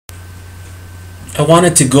I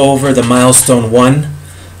wanted to go over the Milestone One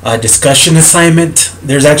discussion assignment.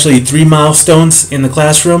 There's actually 3 milestones in the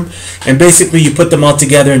classroom, and basically you put them all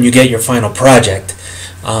together and you get your final project.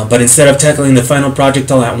 But instead of tackling the final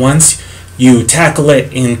project all at once, you tackle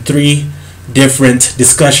it in 3 different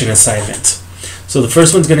discussion assignments. So the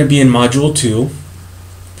first one's going to be in Module 2,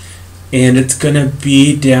 and it's going to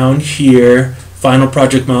be down here, Final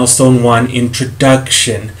Project Milestone 1,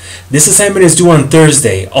 Introduction. This assignment is due on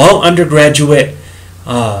Thursday. All undergraduate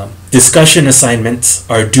discussion assignments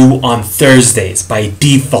are due on Thursdays by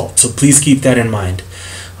default, so please keep that in mind.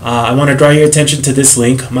 I want to draw your attention to this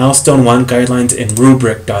link, Milestone 1 Guidelines and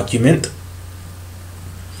Rubric document.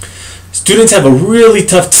 Students have a really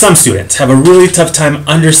tough, some students have a really tough time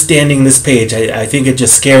understanding this page. I think it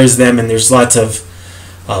just scares them, and there's lots of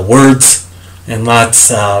words and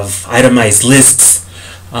lots of itemized lists.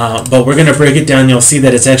 But we're going to break it down. You'll see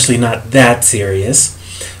that it's actually not that serious.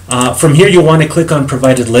 From here, you'll want to click on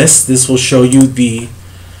Provided Lists. This will show you the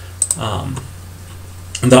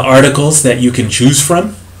articles that you can choose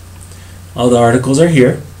from. All the articles are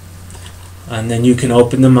here. And then you can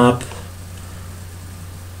open them up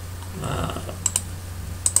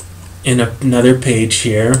in another page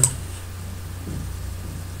here.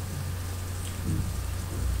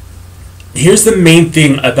 Here's the main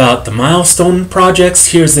thing about the milestone projects.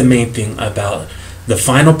 Here's the main thing about the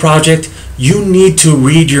final project. You need to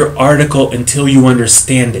read your article until you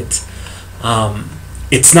understand it.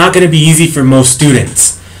 It's not going to be easy for most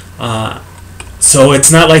students. So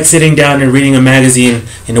it's not like sitting down and reading a magazine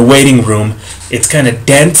in a waiting room. It's kind of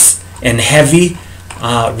dense and heavy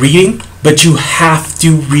reading, but you have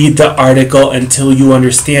to read the article until you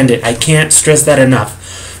understand it. I can't stress that enough.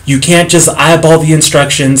 You can't just eyeball the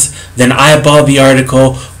instructions, then eyeball the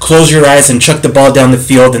article, close your eyes and chuck the ball down the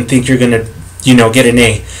field and think you're going to, get an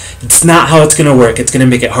A. It's not how it's going to work. It's going to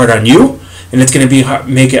make it hard on you, and it's going to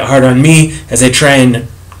make it hard on me as I try and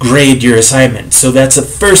grade your assignment. So that's the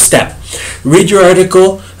first step. Read your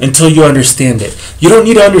article until you understand it. You don't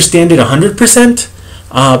need to understand it 100%,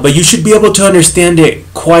 but you should be able to understand it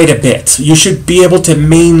quite a bit. You should be able to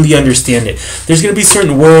mainly understand it. There's going to be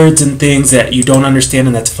certain words and things that you don't understand,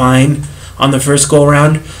 and that's fine on the first go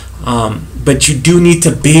around, but you do need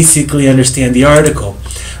to basically understand the article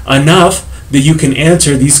enough that you can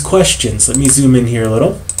answer these questions. Let me zoom in here a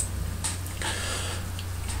little.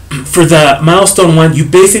 For the Milestone 1, you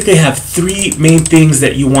basically have 3 main things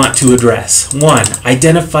that you want to address. 1,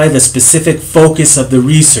 identify the specific focus of the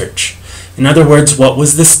research. In other words, what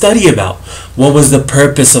was the study about? What was the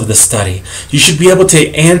purpose of the study? You should be able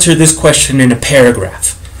to answer this question in a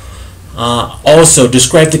paragraph. Also,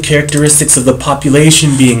 describe the characteristics of the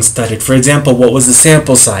population being studied. For example, what was the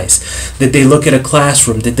sample size? Did they look at a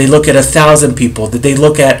classroom? Did they look at 1,000 people? Did they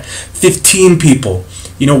look at 15 people?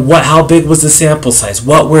 How big was the sample size?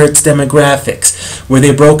 What were its demographics? Were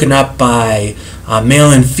they broken up by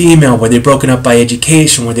male and female? Were they broken up by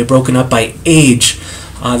education? Were they broken up by age?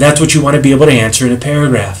 That's what you want to be able to answer in a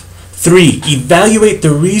paragraph. 3, evaluate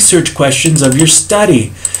the research questions of your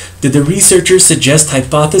study. Did the researchers suggest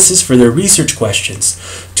hypotheses for their research questions?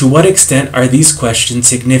 To what extent are these questions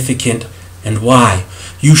significant and why?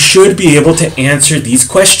 You should be able to answer these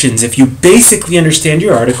questions. If you basically understand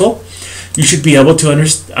your article, you should be able to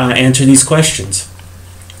answer these questions.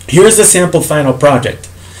 Here's the sample final project.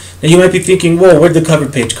 Now you might be thinking, whoa, where'd the cover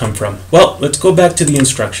page come from? Well, let's go back to the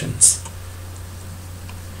instructions.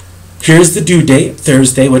 Here's the due date,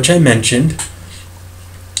 Thursday, which I mentioned.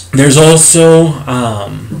 There's also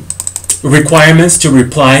requirements to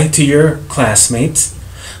reply to your classmates.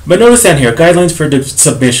 But notice down here, guidelines for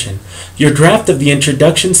submission. Your draft of the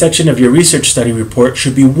introduction section of your research study report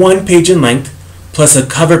should be 1 page in length, plus a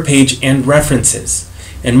cover page and references,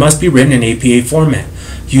 and must be written in APA format.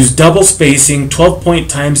 Use double spacing, 12-point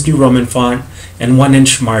Times New Roman font, and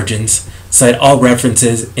 1-inch margins. Cite all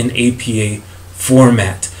references in APA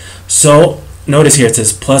format. So notice here it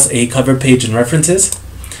says plus a cover page and references.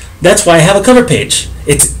 That's why I have a cover page.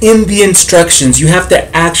 It's in the instructions. You have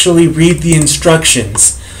to actually read the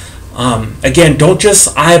instructions. Again, don't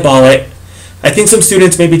just eyeball it. I think some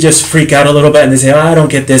students maybe just freak out a little bit and they say, I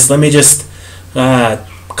don't get this. Let me just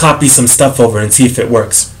copy some stuff over and see if it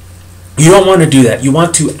works. You don't want to do that. You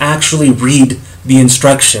want to actually read the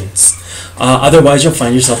instructions. Otherwise, you'll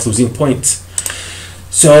find yourself losing points.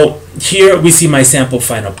 So here we see my sample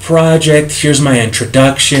final project. Here's my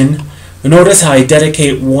introduction. Notice how I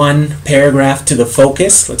dedicate 1 paragraph to the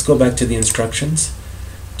focus. Let's go back to the instructions.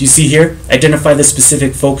 Do you see here? Identify the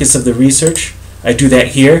specific focus of the research. I do that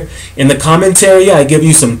here. In the comments area, I give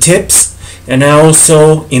you some tips, and I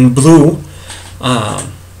also, in blue,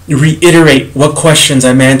 reiterate what questions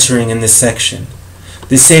I'm answering in this section.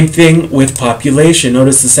 The same thing with population.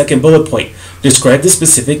 Notice the second bullet point. Describe the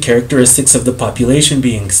specific characteristics of the population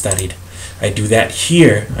being studied. I do that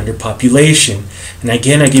here under population. And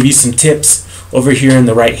again, I give you some tips over here in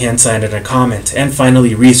the right hand side of the comment. And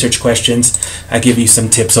finally, research questions. I give you some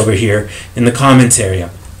tips over here in the comments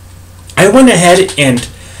area. I went ahead and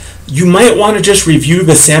you might want to just review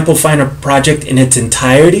the sample finder project in its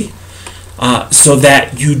entirety so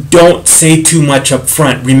that you don't say too much up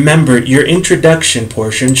front. Remember, your introduction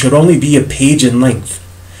portion should only be a page in length.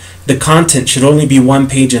 The content should only be 1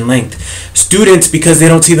 page in length. Students, because they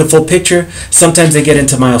don't see the full picture, sometimes they get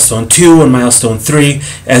into Milestone 2 and Milestone 3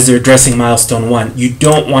 as they're addressing Milestone 1. You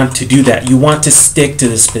don't want to do that. You want to stick to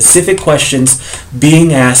the specific questions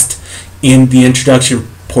being asked in the introduction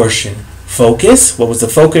portion. Focus, what was the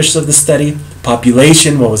focus of the study?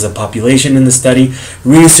 Population, what was the population in the study?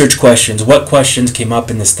 Research questions, what questions came up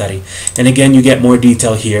in the study? And again, you get more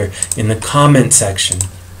detail here in the comment section.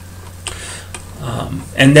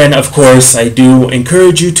 And then, of course, I do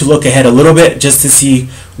encourage you to look ahead a little bit just to see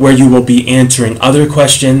where you will be answering other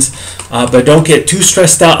questions. But don't get too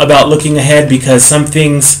stressed out about looking ahead, because some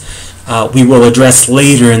things we will address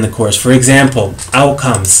later in the course. For example,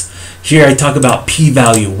 outcomes. Here I talk about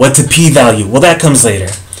p-value. What's a p-value? Well, that comes later,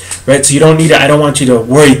 right? So you don't need to, I don't want you to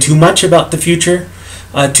worry too much about the future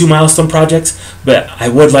 2 milestone projects, but I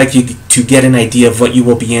would like you to get an idea of what you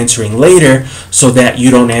will be answering later so that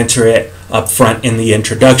you don't answer it up front in the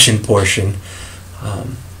introduction portion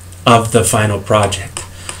of the final project.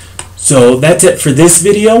 So that's it for this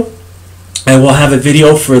video. I will have a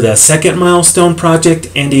video for the 2nd milestone project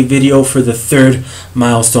and a video for the 3rd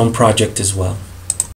milestone project as well.